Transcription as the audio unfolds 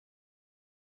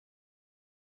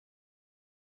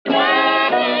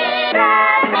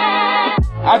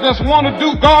just want to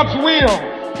do God's will.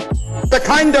 The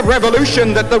kind of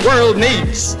revolution that the world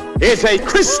needs is a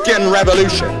Christian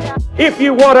revolution. If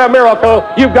you want a miracle,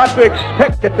 you've got to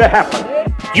expect it to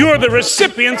happen. You are the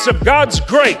recipients of God's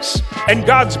grace and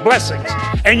God's blessings,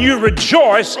 and you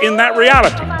rejoice in that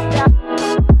reality.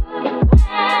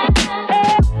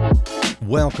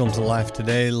 Welcome to Life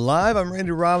Today Live. I'm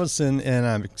Randy Robinson, and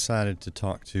I'm excited to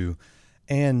talk to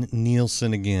Ann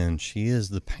Neilson again. She is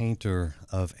the painter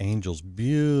of angels,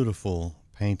 beautiful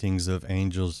paintings of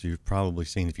angels you've probably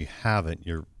seen. If you haven't,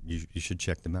 you should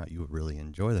check them out. You would really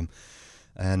enjoy them.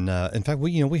 And in fact,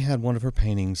 we had one of her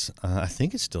paintings. I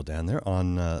think it's still down there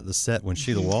on the set when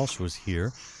Sheila Walsh was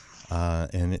here,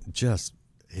 and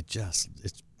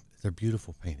they're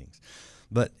beautiful paintings.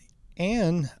 But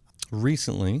Ann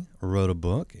recently wrote a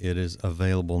book. It is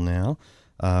available now,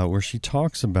 where she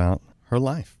talks about her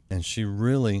life, and she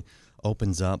really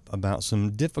opens up about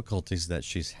some difficulties that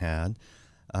she's had,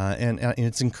 and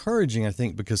it's encouraging, I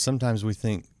think, because sometimes we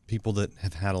think people that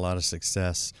have had a lot of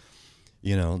success,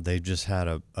 they've just had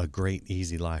a great,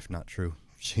 easy life. Not true.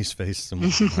 She's faced some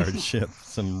hardship,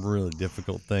 some really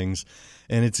difficult things.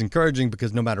 And it's encouraging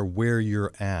because no matter where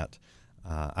you're at,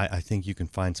 I think you can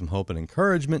find some hope and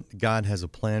encouragement. God has a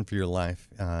plan for your life,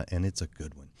 and it's a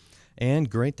good one. And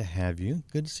great to have you.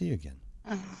 Good to see you again.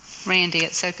 Randy,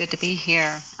 it's so good to be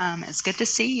here. It's good to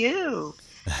see you.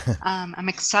 I'm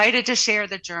excited to share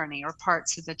the journey or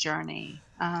parts of the journey.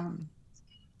 And,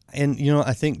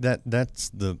 I think that's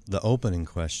the opening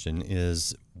question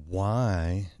is,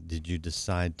 why did you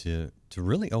decide to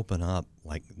really open up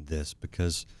like this?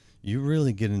 Because you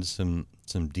really get into some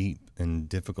deep and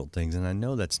difficult things, and I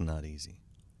know that's not easy.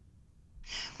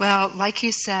 Well, like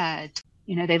you said,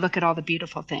 they look at all the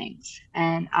beautiful things,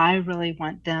 and I really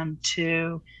want them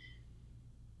to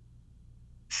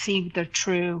see the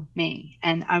true me.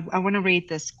 And I want to read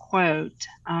this quote,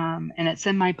 and it's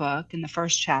in my book in the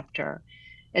first chapter.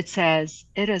 It says,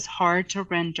 "It is hard to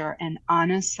render an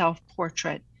honest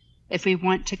self-portrait if we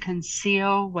want to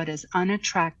conceal what is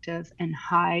unattractive and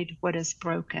hide what is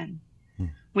broken.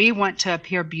 We want to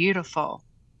appear beautiful,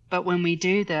 but when we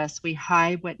do this, we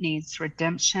hide what needs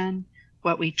redemption,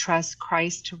 what we trust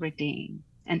Christ to redeem.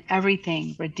 And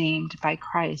everything redeemed by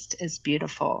Christ is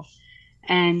beautiful."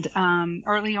 And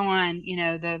early on,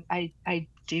 I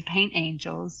do paint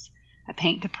angels. I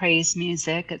paint to praise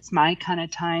music. It's my kind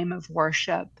of time of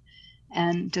worship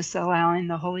and just allowing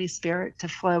the Holy Spirit to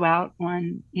flow out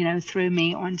through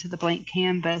me onto the blank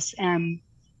canvas. And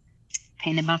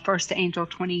painted my first angel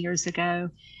 20 years ago,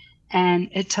 and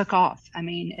it took off. I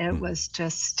mean, it was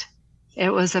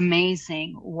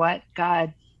amazing what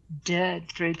God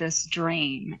did through this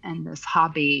dream and this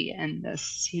hobby and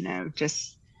this,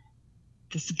 just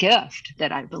this gift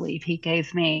that I believe he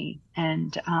gave me.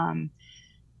 And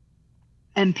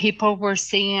people were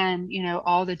seeing,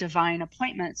 all the divine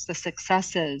appointments, the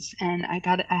successes. And I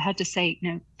had to say,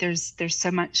 there's so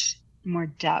much more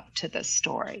depth to this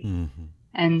story. Mm-hmm.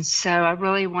 And so I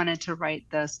really wanted to write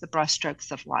this, the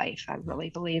Brushstrokes of Life. I really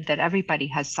believe that everybody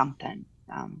has something.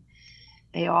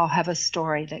 They all have a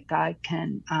story that God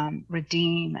can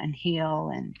redeem and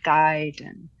heal and guide.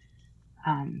 And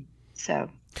it's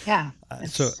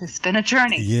been a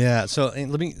journey. Yeah. So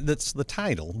that's the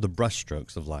title, the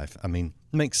Brushstrokes of Life. I mean,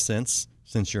 makes sense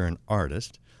since you're an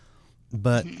artist,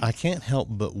 but I can't help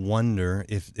but wonder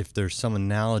if there's some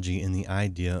analogy in the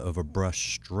idea of a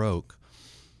brush stroke.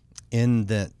 In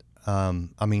that,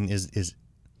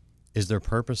 is there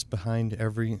purpose behind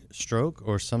every stroke,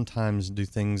 or sometimes do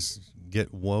things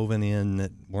get woven in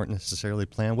that weren't necessarily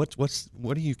planned?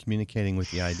 What are you communicating with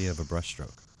the idea of a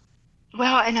brushstroke?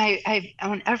 Well, and I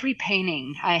on every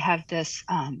painting I have this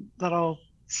little,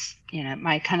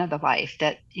 my kind of the life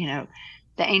that the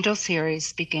Angel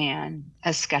series began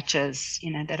as sketches,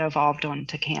 that evolved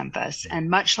onto canvas, and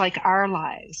much like our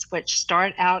lives, which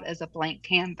start out as a blank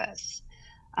canvas.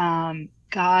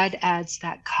 God adds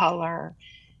that color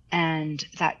and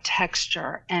that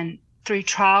texture, and through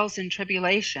trials and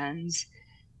tribulations,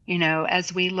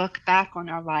 as we look back on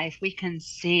our life, we can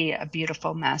see a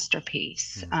beautiful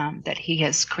masterpiece that he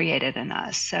has created in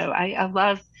us. So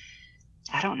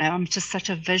I'm just such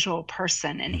a visual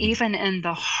person. And even in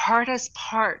the hardest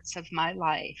parts of my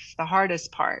life, I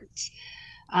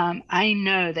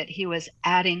know that he was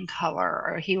adding color,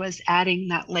 or he was adding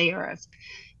that layer of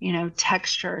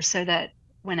texture, so that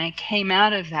when I came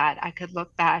out of that, I could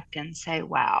look back and say,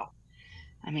 wow,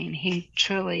 I mean, he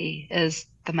truly is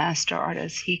the master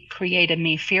artist. He created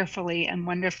me fearfully and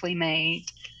wonderfully made.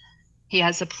 He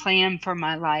has a plan for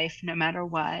my life no matter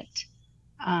what.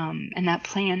 And that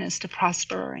plan is to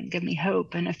prosper and give me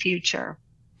hope and a future.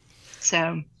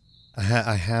 So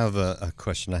I have a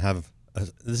question.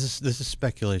 This is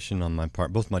speculation on my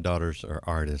part. Both my daughters are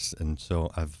artists, and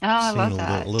so I've I seen love a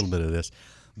that. little bit of this.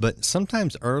 But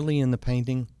sometimes early in the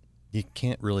painting, you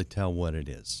can't really tell what it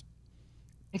is.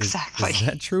 Exactly. Is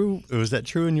that true? Was that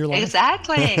true in your life?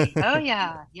 Exactly. Oh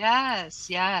yeah. Yes.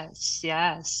 Yes.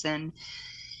 Yes. And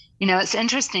it's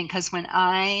interesting because when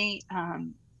I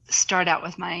start out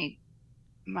with my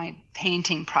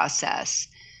painting process,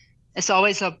 it's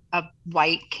always a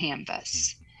white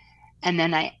canvas, and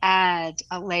then I add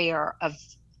a layer of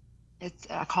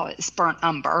I call it burnt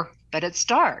umber, but it's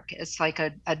dark. It's like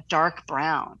a dark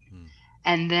brown,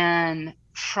 and then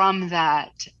from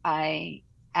that I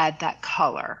add that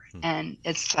color, and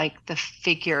it's like the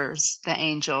figures, the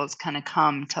angels, kind of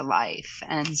come to life.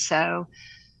 And so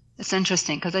it's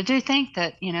interesting because I do think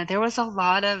that there was a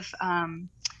lot of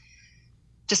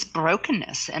just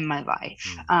brokenness in my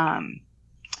life.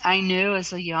 I knew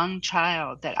as a young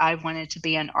child that I wanted to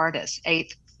be an artist. I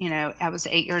was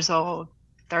 8 years old,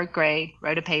 third grade,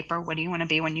 wrote a paper. What do you want to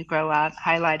be when you grow up?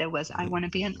 Highlighted was, I want to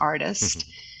be an artist.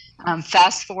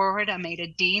 Fast forward, I made a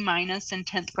D- in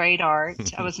 10th grade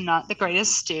art. I was not the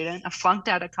greatest student. I flunked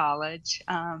out of college.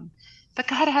 But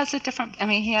God has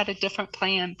He had a different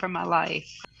plan for my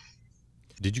life.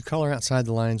 Did you color outside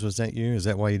the lines? Was that you? Is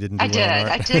that why you didn't do I well in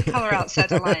did. art? I did color outside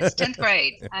the lines. 10th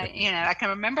grade. I can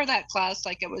remember that class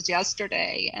like it was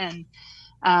yesterday. And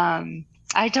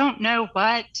I don't know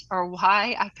what or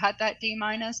why I got that D-,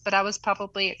 but I was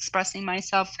probably expressing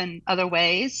myself in other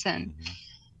ways. And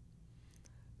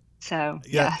so,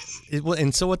 yes.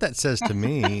 And so what that says to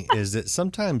me is that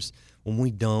sometimes when we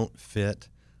don't fit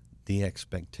the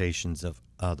expectations of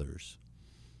others,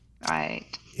 Right.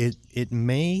 It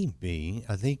may be.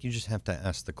 I think you just have to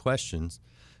ask the questions.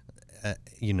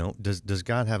 Does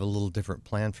God have a little different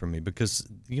plan for me? Because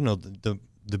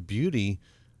the beauty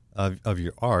of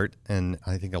your art, and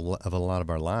I think of a lot of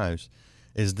our lives,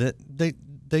 is that they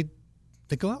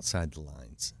go outside the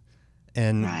lines,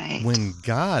 and Right. when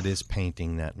God is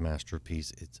painting that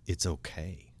masterpiece, it's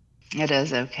okay. It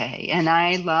is okay. And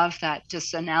I love that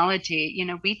just analogy. I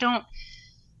don't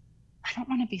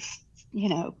want to be,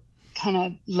 kind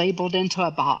of labeled into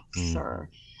a box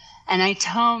and I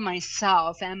tell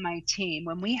myself and my team,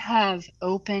 when we have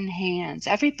open hands,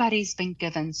 everybody's been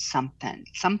given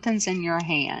something's in your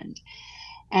hand.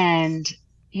 And,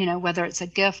 whether it's a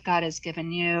gift God has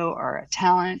given you or a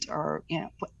talent or,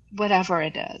 whatever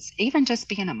it is, even just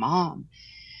being a mom,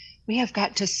 we have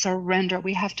got to surrender.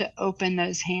 We have to open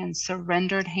those hands,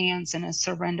 surrendered hands and a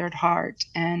surrendered heart,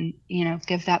 and,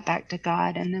 give that back to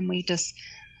God. And then we just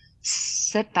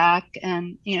sit back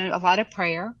and, a lot of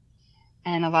prayer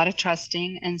and a lot of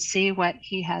trusting and see what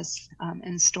He has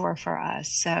in store for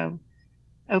us. So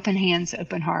open hands,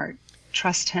 open heart,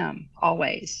 trust Him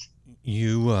always.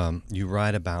 You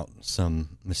write about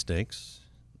some mistakes,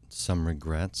 some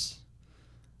regrets.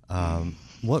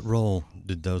 What role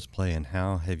did those play, and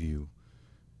how have you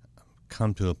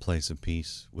come to a place of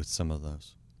peace with some of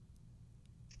those?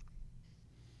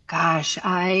 Gosh,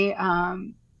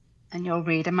 and you'll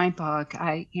read in my book,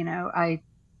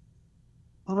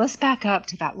 let's back up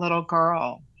to that little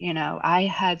girl.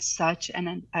 I had such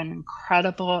an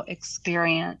incredible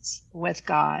experience with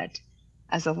God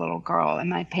as a little girl. And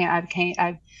my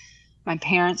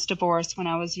parents divorced when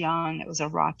I was young. It was a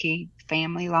rocky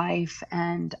family life.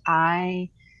 And I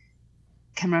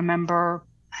can remember,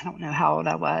 I don't know how old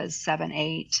I was, 7,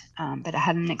 8, but I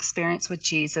had an experience with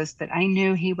Jesus that I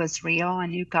knew He was real. I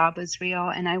knew God was real,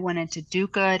 and I wanted to do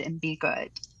good and be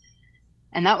good.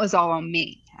 And that was all on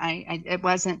me. It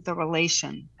wasn't the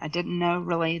relation. I didn't know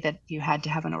really that you had to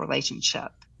have a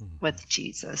relationship with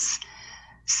Jesus.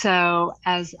 So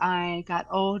as I got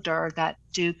older, that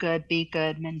do good, be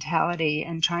good mentality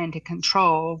and trying to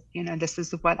control, this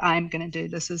is what I'm going to do.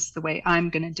 This is the way I'm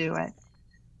going to do it.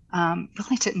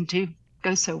 Really didn't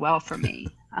go so well for me.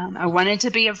 I wanted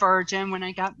to be a virgin when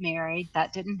I got married.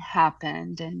 That didn't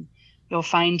happen. And you'll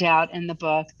find out in the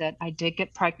book that I did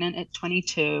get pregnant at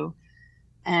 22.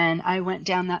 And I went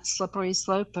down that slippery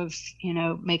slope of,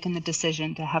 making the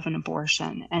decision to have an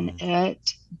abortion. And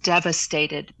it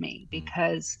devastated me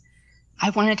because I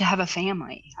wanted to have a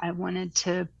family. I wanted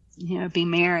to, be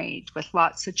married with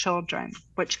lots of children,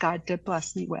 which God did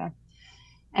bless me with.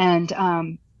 And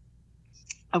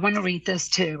I want to read this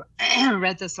too. I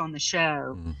read this on the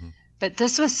show, but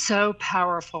this was so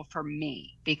powerful for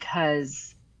me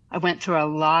because I went through a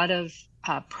lot of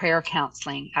prayer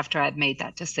counseling after I'd made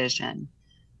that decision.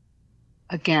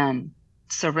 Again,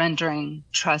 surrendering,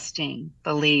 trusting,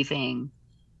 believing,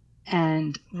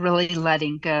 and really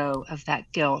letting go of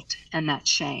that guilt and that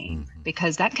shame,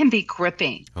 because that can be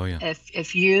gripping. Oh, yeah.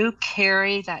 If you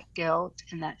carry that guilt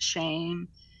and that shame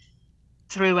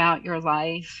throughout your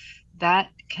life, that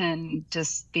can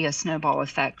just be a snowball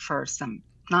effect for some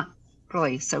not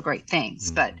really so great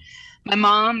things. But my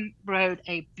mom wrote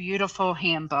a beautiful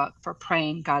handbook for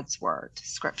praying God's word,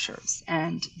 scriptures.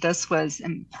 And this was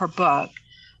in her book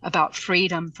about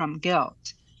freedom from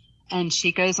guilt. And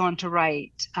she goes on to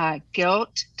write,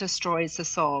 guilt destroys the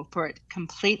soul, for it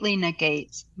completely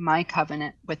negates my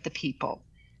covenant with the people,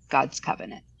 God's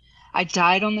covenant. I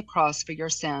died on the cross for your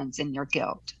sins and your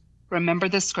guilt. Remember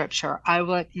the scripture, I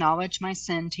will acknowledge my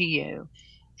sin to you,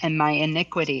 and my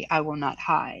iniquity I will not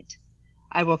hide.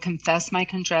 I will confess my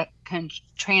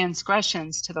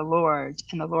transgressions to the Lord,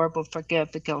 and the Lord will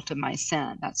forgive the guilt of my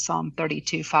sin. That's Psalm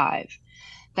 32:5.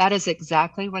 That is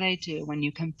exactly what I do when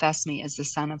you confess me as the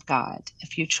Son of God.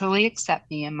 If you truly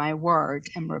accept me and my word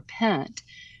and repent,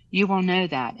 you will know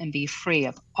that and be free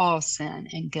of all sin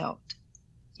and guilt.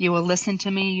 You will listen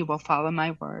to me, you will follow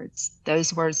my words,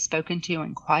 those words spoken to you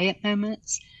in quiet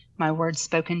moments, my words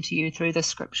spoken to you through the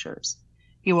scriptures.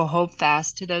 You will hold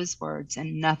fast to those words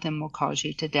and nothing will cause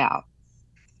you to doubt.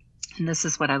 And this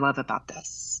is what I love about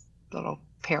this little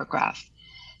paragraph.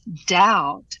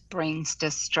 Doubt brings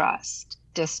distrust.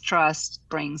 Distrust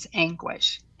brings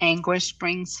anguish. Anguish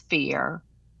brings fear.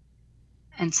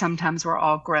 And sometimes we're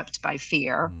all gripped by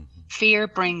fear. Fear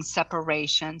brings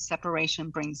separation. Separation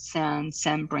brings sin.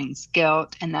 Sin brings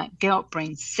guilt. And that guilt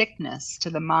brings sickness to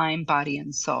the mind, body,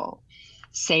 and soul.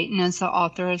 Satan is the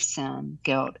author of sin,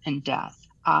 guilt, and death.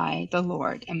 I, the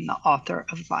Lord, am the author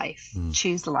of life.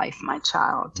 Choose life, my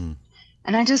child.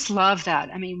 And I just love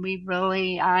that. I mean,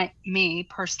 me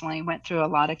personally went through a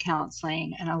lot of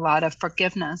counseling and a lot of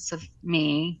forgiveness of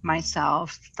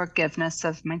myself, forgiveness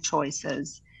of my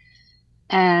choices,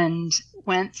 and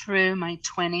went through my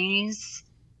 20s.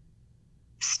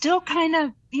 Still kind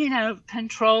of,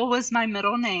 control was my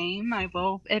middle name, I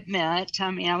will admit. I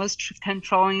mean, I was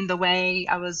controlling the way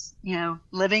I was,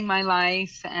 living my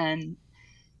life and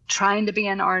trying to be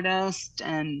an artist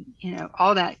and,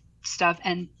 all that stuff.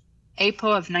 And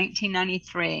April of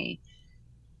 1993,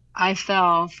 I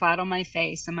fell flat on my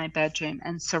face in my bedroom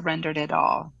and surrendered it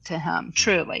all to him.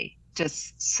 Truly,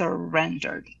 just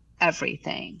surrendered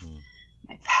everything.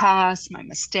 My past, my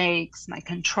mistakes, my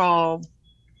control.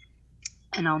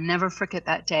 And I'll never forget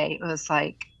that day. It was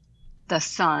like the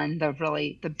sun,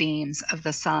 the beams of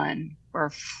the sun were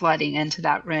flooding into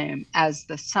that room as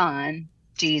the sun,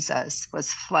 Jesus,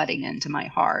 was flooding into my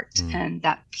heart. And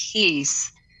that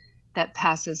peace that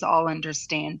passes all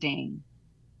understanding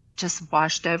just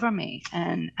washed over me.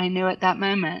 And I knew at that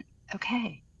moment,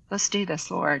 okay, let's do this,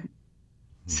 Lord.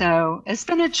 So it's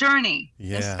been a journey.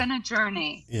 Yeah. It's been a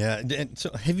journey. Yeah. And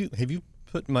so have you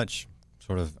put much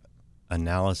sort of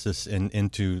analysis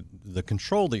into the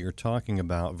control that you're talking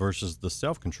about versus the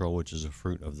self-control, which is a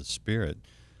fruit of the Spirit?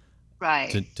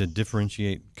 Right. To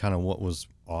differentiate kind of what was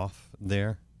off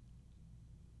there?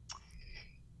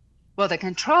 Well, the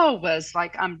control was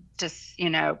like, I'm just,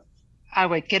 I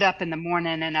would get up in the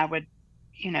morning and I would,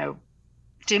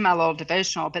 do my little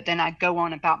devotional, but then I'd go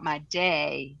on about my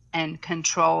day and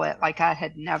control it like I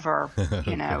had never,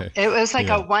 Okay. It was like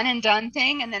a one and done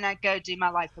thing. And then I'd go do my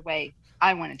life the way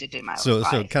I wanted to do my life.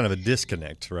 So kind of a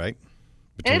disconnect, right?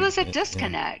 It was a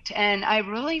disconnect. Yeah. And I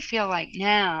really feel like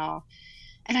now,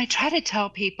 and I try to tell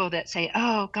people that say,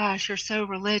 oh gosh, you're so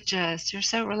religious. You're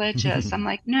so religious. I'm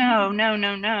like,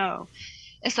 no.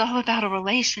 It's all about a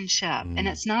relationship. And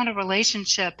it's not a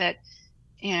relationship at,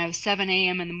 7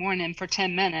 a.m. in the morning for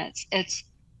 10 minutes. It's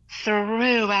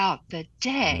throughout the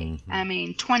day. I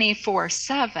mean,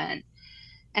 24/7.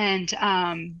 And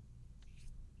I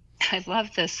love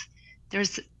this.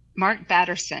 There's Mark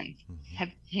Batterson.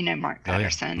 Mark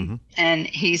Batterson? And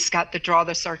he's got the Draw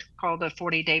the Circle, the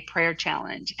 40-day prayer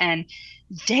challenge. And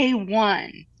day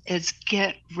one is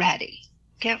get ready.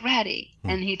 Get ready.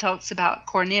 And he talks about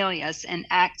Cornelius in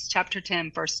Acts chapter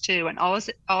 10, verse 2. And all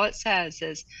it says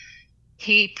is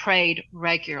he prayed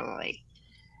regularly.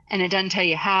 And it doesn't tell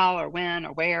you how or when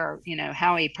or where,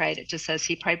 how he prayed. It just says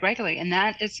he prayed regularly. And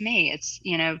that is me. It's,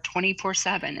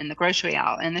 24/7 in the grocery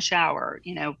aisle, in the shower,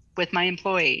 with my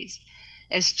employees.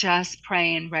 It's just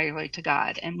praying regularly to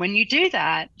God. And when you do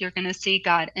that, you're going to see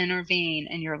God intervene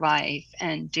in your life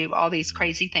and do all these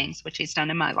crazy things, which he's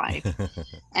done in my life.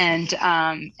 And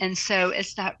so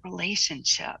it's that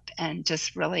relationship and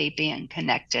just really being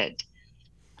connected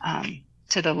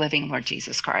to the living Lord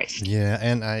Jesus Christ. Yeah,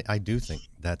 and I do think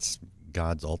that's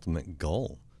God's ultimate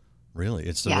goal, really.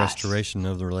 It's the restoration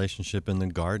of the relationship in the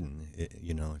garden, if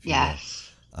you will.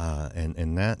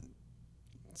 And that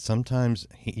sometimes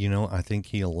I think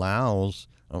he allows.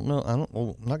 I don't know. I'm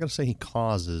not going to say he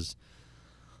causes,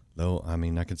 though. I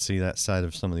mean, I could see that side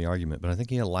of some of the argument, but I think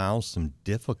he allows some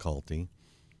difficulty.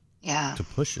 Yeah. To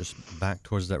push us back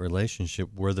towards that relationship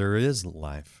where there is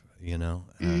life. All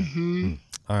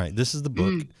right, this is the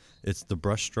book. It's The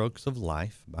Brushstrokes of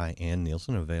Life by Ann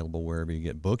Neilson, available wherever you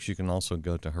get books. You can also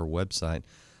go to her website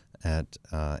at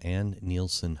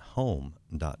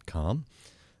annneilsonhome.com,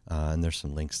 and there's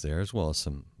some links there, as well as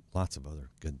lots of other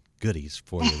good goodies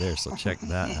for you there, so check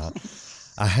that out.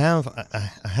 I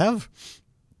have,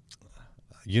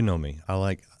 you know me, I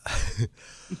like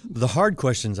the hard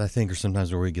questions. I think are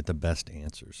sometimes where we get the best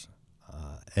answers,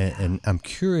 and I'm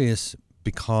curious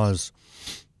because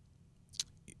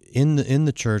in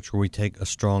the church where we take a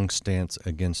strong stance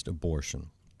against abortion,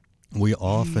 we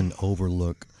often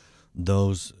overlook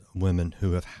those women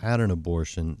who have had an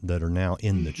abortion that are now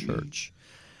in the church.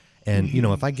 And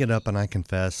if I get up and I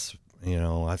confess,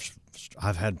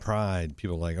 I've had pride,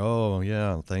 people are like, oh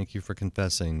yeah, thank you for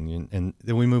confessing, and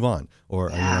then we move on.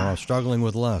 Or I'm struggling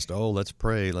with lust, oh, let's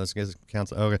pray, let's get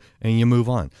counsel, okay, and you move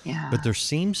on. But there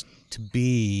seems to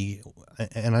be,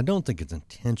 and I don't think it's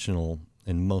intentional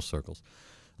in most circles,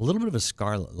 a little bit of a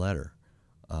scarlet letter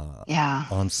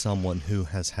on someone who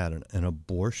has had an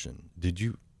abortion. Did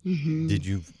you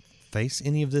face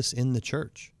any of this in the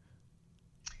church?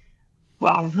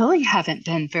 Well, I really haven't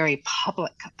been very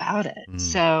public about it.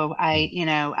 So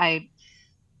I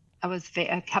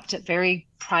kept it very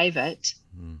private,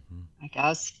 I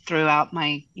guess, throughout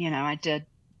my, I did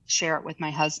share it with my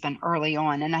husband early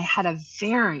on, and I had a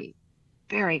very,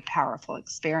 very powerful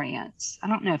experience. I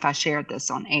don't know if I shared this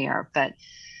on air, but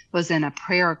was in a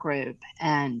prayer group,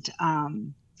 and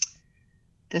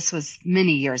this was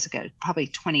many years ago, probably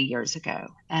 20 years ago.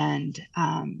 And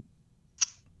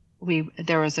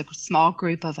there was a small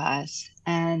group of us,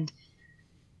 and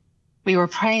we were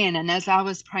praying. And as I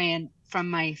was praying, from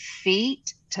my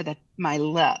feet to my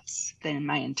lips, then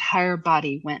my entire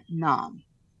body went numb.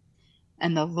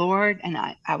 And the Lord, and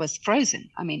I was frozen.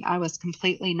 I mean, I was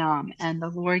completely numb. And the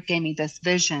Lord gave me this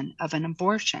vision of an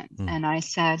abortion. And I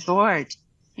said, Lord,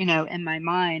 in my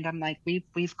mind, I'm like,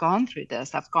 we've gone through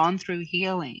this. I've gone through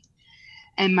healing.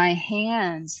 And my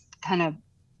hands kind of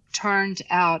turned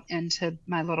out into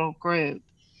my little group.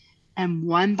 And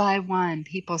one by one,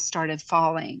 people started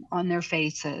falling on their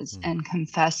faces and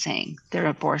confessing their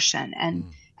abortion. And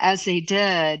as they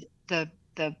did, the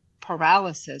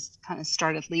paralysis kind of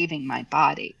started leaving my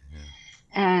body.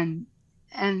 And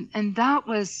that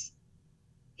was,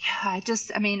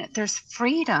 there's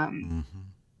freedom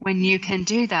when you can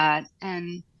do that.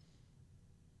 And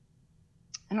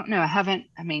I don't know,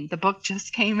 the book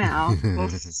just came out,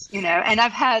 and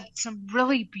I've had some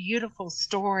really beautiful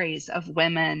stories of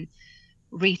women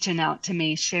reaching out to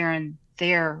me, sharing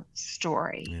their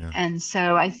story. And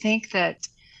so I think that,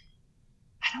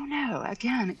 I don't know,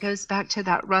 again, it goes back to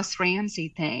that Russ Ramsey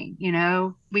thing.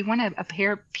 We want to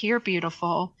appear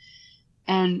beautiful,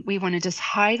 and we want to just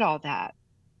hide all that.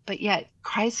 But yet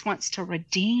Christ wants to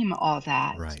redeem all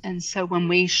that. Right. And so when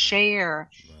we share,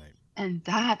 and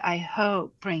that, I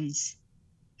hope, brings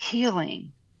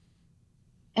healing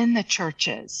in the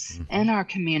churches, in our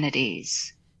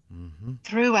communities,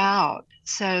 throughout,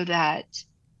 so that,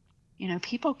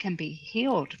 people can be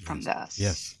healed from this.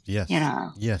 Yes. Yes.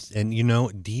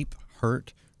 And, deep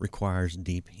hurt requires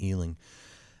deep healing.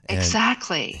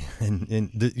 Exactly.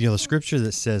 And the scripture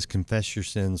that says, confess your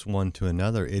sins one to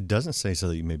another, it doesn't say so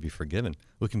that you may be forgiven.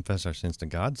 We confess our sins to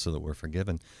God so that we're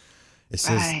forgiven. It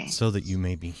says so that you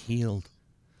may be healed.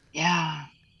 Yeah.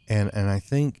 And I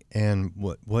think, and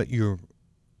what you're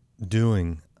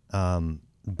doing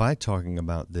by talking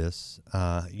about this,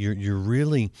 you're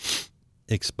really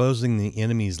exposing the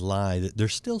enemy's lie that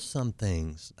there's still some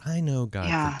things. I know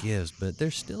God forgives, but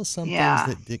there's still some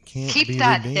things that can't keep be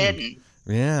that redeemed. hidden.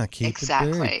 Yeah, keep it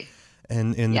buried.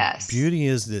 And the beauty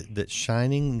is that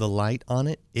shining the light on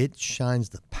it, it shines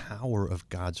the power of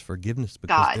God's forgiveness,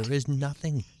 because there is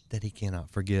nothing that he cannot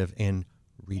forgive and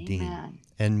redeem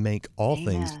and make all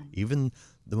things, even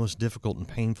the most difficult and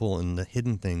painful and the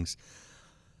hidden things,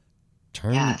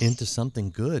 turn into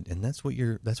something good. And that's what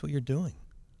you're doing.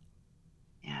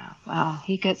 Yeah. Well,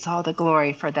 he gets all the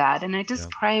glory for that. And I just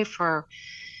pray for,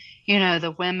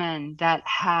 the women that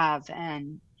have,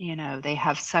 and, they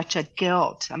have such a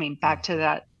guilt. I mean, back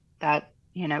to that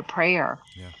prayer.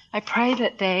 Yeah. I pray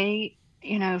that they,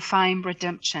 find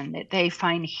redemption, that they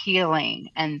find healing,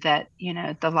 and that,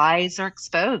 the lies are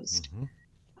exposed.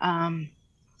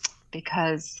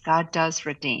 Because God does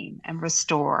redeem and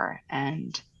restore.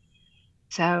 And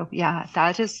so,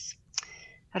 that is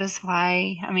That is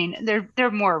why, I mean, there are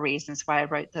more reasons why I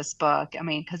wrote this book. I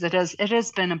mean, because it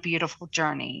has been a beautiful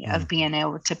journey of being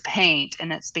able to paint,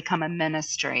 and it's become a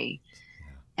ministry.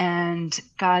 And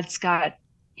God's got,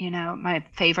 my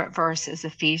favorite verse is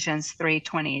Ephesians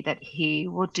 3:20, that he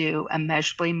will do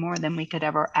immeasurably more than we could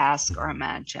ever ask or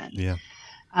imagine. Yeah.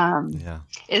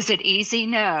 Is it easy?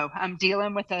 No. I'm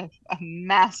dealing with a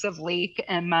massive leak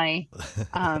in my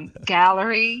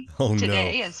gallery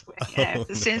today. No.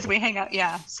 As soon as we hang out.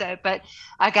 Yeah. So, but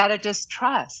I got to just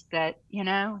trust that,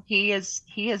 he is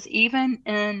even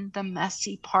in the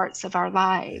messy parts of our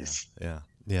lives.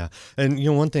 Yeah.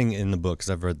 And one thing in the book, because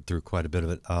I've read through quite a bit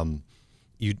of it,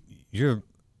 you're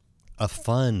a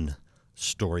fun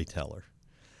storyteller.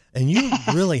 And you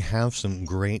really have some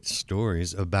great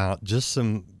stories about just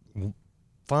some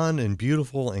fun and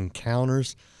beautiful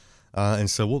encounters. And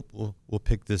so we'll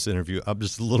pick this interview up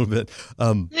just a little bit.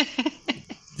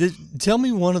 Tell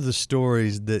me one of the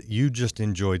stories that you just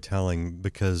enjoy telling,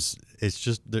 because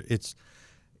it's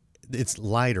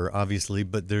lighter, obviously,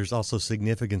 but there's also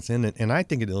significance in it. And I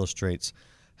think it illustrates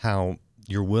how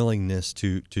your willingness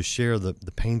to share the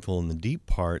painful and the deep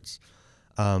parts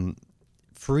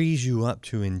frees you up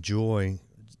to enjoy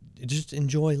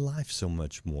life so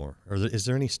much more. Or is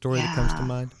there any story that comes to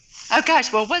mind? Oh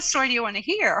gosh, well, what story do you want to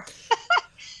hear?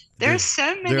 There's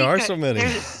so many. There are so many.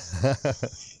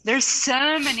 There's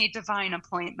so many divine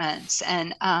appointments,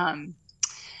 and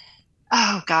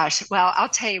oh gosh, well, I'll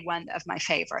tell you one of my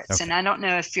favorites. Okay. And I don't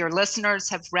know if your listeners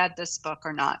have read this book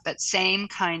or not, but Same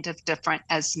Kind of Different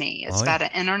as Me. It's about an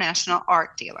international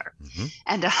art dealer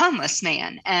and a homeless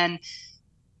man. And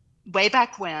way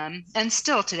back when, and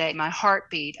still today, my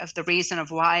heartbeat of the reason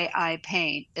of why I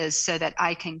paint is so that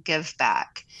I can give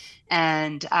back.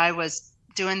 And I was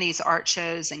doing these art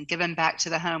shows and giving back to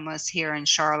the homeless here in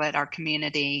Charlotte, our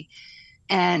community.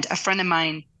 And a friend of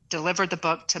mine delivered the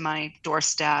book to my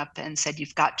doorstep and said,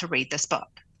 "You've got to read this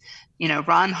book."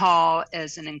 Ron Hall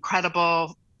is an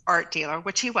incredible art dealer,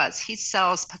 which he was. He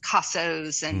sells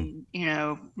Picassos and,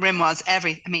 Renoirs,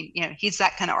 he's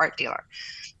that kind of art dealer.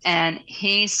 And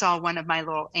he saw one of my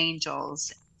little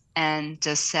angels and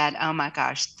just said, "Oh my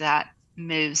gosh, that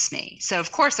moves me." So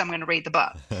of course I'm going to read the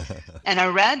book. And I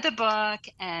read the book,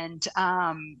 and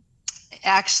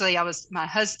actually my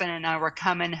husband and I were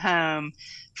coming home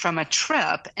from a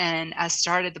trip, and I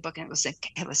started the book, and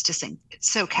it was just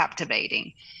so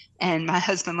captivating. And my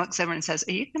husband looks over and says,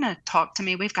 "Are you going to talk to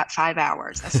me? We've got 5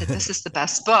 hours." I said, "This is the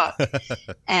best book."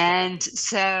 And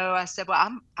so I said,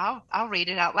 "Well, I'll read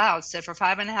it out loud." So for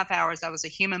 5.5 hours, I was a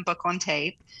human book on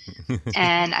tape.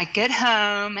 And I get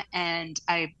home and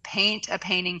I paint a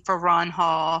painting for Ron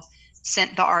Hall,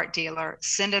 sent the art dealer,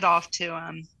 send it off to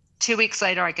him. 2 weeks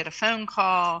later, I get a phone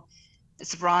call.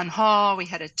 It's Ron Hall. We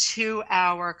had a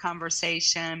 2-hour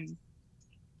conversation,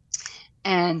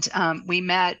 and we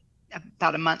met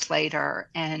about a month later,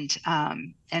 and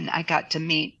I got to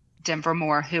meet Denver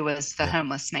Moore, who was the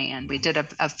homeless man. We did a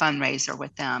fundraiser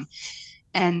with them,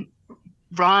 and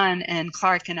Ron and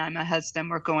Clark and I, my husband,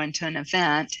 were going to an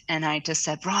event, and I just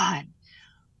said, "Ron,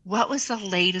 what was the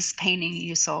latest painting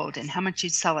you sold, and how much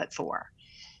you'd sell it for?"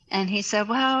 And he said,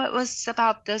 "Well, it was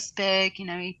about this big."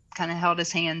 He kind of held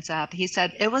his hands up. He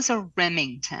said, "It was a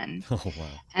Remington." Oh,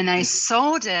 wow. "And I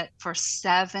sold it for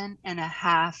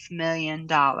 $7.5 million.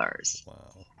 Wow.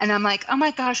 And I'm like, "Oh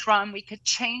my gosh, Ron, we could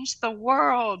change the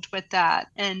world with that."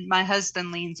 And my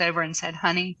husband leans over and said,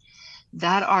 "Honey,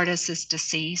 that artist is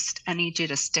deceased. I need you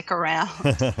to stick around."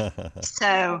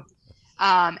 So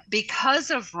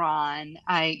because of Ron,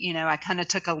 I kind of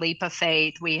took a leap of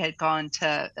faith. We had gone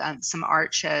to some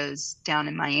art shows down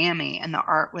in Miami, and the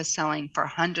art was selling for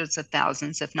hundreds of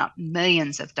thousands, if not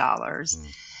millions of dollars.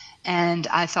 And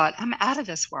I thought, I'm out of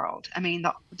this world. I mean,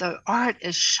 the art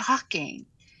is shocking.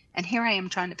 And here I am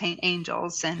trying to paint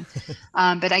angels. And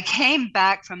but I came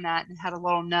back from that and had a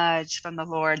little nudge from the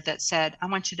Lord that said, "I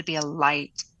want you to be a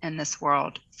light in this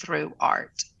world through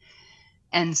art."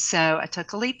 And so I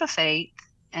took a leap of faith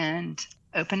and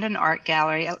opened an art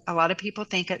gallery. A lot of people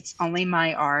think it's only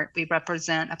my art. We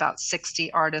represent about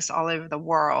 60 artists all over the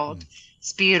world.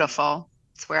 It's beautiful.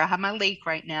 It's where I have my leak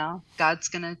right now. God's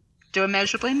going to do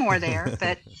immeasurably more there.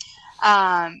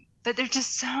 But there's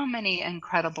just so many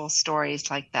incredible stories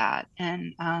like that.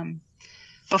 And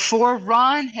before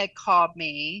Ron had called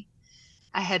me,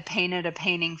 I had painted a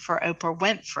painting for Oprah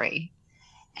Winfrey.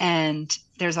 And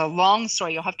there's a long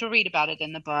story. You'll have to read about it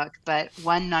in the book. But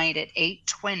one night at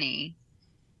 8:20,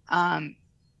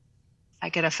 I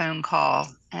get a phone call,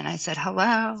 and I said,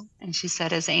 "Hello." And she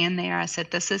said, "Is Ann there?" I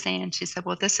said, "This is Ann." She said,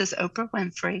 "Well, this is Oprah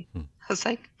Winfrey." I was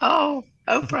like, "Oh,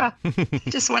 Oprah,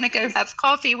 just want to go have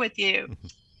coffee with you."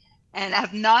 And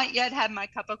I've not yet had my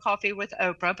cup of coffee with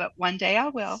Oprah, but one day I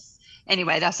will.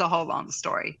 Anyway, that's a whole long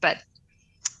story. But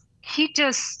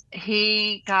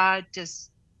God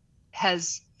just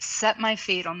has set my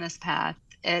feet on this path.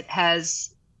 It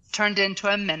has turned into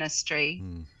a ministry.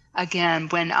 Again,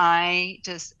 when I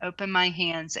just open my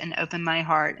hands and open my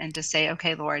heart and just say,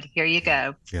 okay, Lord, here you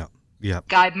go. Yeah.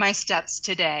 Guide my steps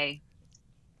today.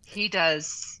 He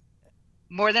does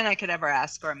more than I could ever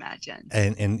ask or imagine.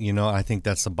 And I think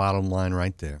that's the bottom line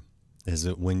right there, is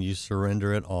that when you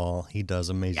surrender it all, he does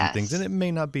amazing things. And it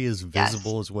may not be as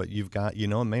visible as what you've got. It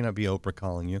may not be Oprah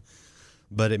calling you,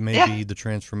 but it may be the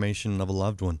transformation of a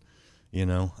loved one,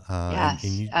 and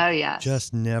you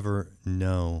just never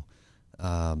know.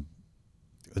 God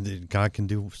can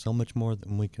do so much more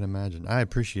than we can imagine. I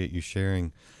appreciate you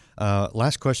sharing.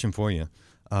 Last question for you.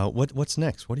 What's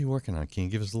next? What are you working on? Can you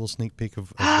give us a little sneak peek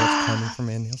of what's coming from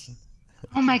Ann Neilson?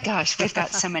 Oh my gosh, we've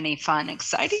got so many fun,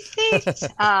 exciting things.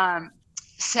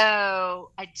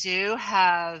 So I do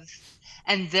have,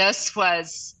 and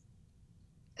it's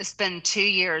been 2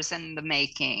 years in the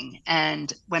making.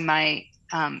 And when my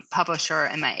publisher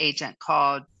and my agent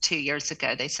called 2 years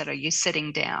ago, they said, "Are you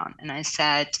sitting down?" And I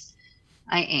said,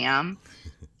 "I am."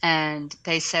 And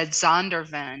they said,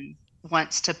 "Zondervan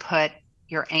wants to put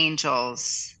your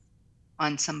angels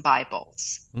on some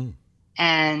Bibles."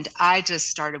 And I just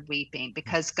started weeping,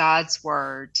 because God's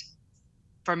word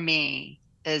for me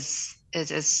is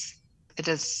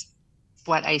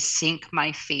what I sink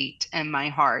my feet and my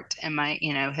heart, and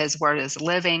his word is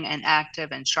living and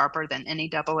active and sharper than any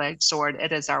double-edged sword.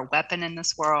 It is our weapon in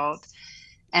this world.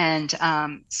 And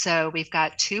so we've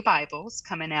got 2 Bibles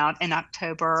coming out in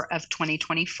October of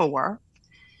 2024.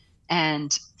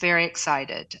 And very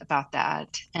excited about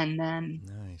that. And then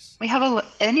we have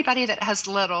anybody that has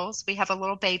littles, we have a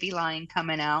little baby line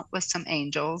coming out with some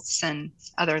angels and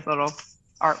other little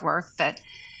artwork.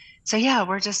 So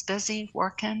we're just busy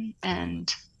working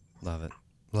and love it.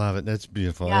 That's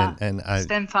beautiful. Yeah, and it's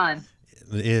been fun.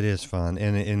 It is fun,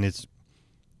 and it's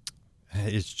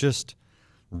just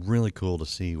really cool to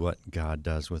see what God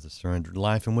does with a surrendered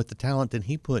life and with the talent that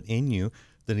He put in you,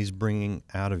 that He's bringing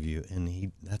out of you,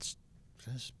 and that's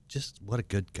just what a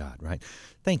good God, right?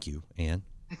 Thank you, Ann.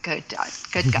 A good God,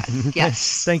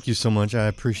 yes. Thank you so much. I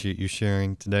appreciate you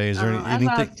sharing today. Is there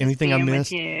anything I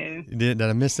missed? Did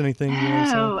I miss anything?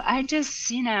 No, I just,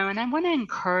 and I want to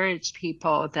encourage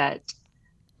people that,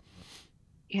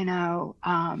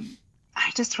 I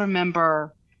just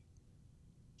remember,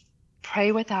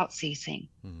 pray without ceasing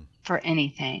for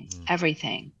anything,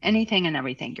 everything, anything and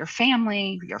everything. Your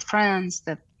family, your friends,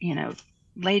 the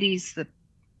ladies, the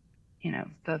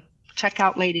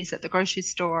checkout ladies at the grocery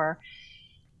store.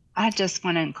 I just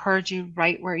want to encourage you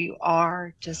right where you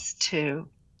are, just to,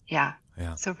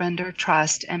 surrender,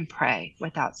 trust, and pray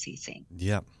without ceasing.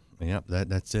 Yep.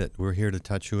 That's it. We're here to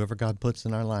touch whoever God puts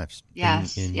in our lives.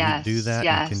 Yes. And you do that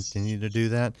and continue to do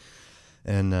that.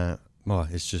 And,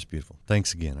 it's just beautiful.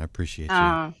 Thanks again. I appreciate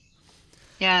you.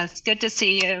 Yeah, it's good to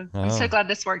see you. I'm so glad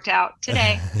this worked out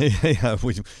today.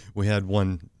 We had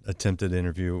one attempted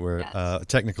interview where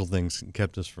technical things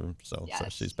kept us from, so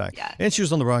she's back. Yes. And she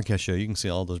was on the broadcast show. You can see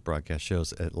all those broadcast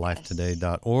shows at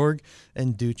lifetoday.org,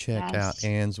 and do check out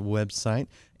Ann's website,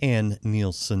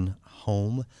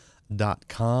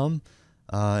 AnnNeilsonHome.com.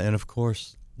 And of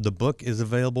course, the book is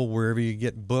available wherever you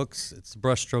get books. It's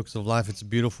Brushstrokes of Life. It's a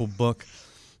beautiful book.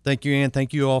 Thank you, Ann.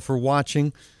 Thank you all for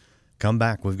watching. Come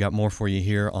back. We've got more for you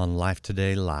here on Life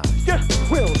Today Live. Just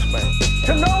thrills me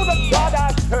to know the God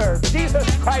I serve, Jesus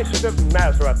Christ of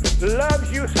Nazareth,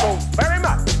 loves you so very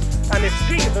much. And if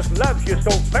Jesus loves you so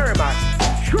very much,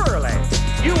 surely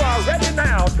you are ready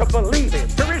now to believe Him,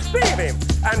 to receive Him,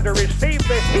 and to receive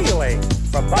the healing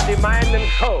for body, mind, and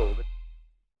soul.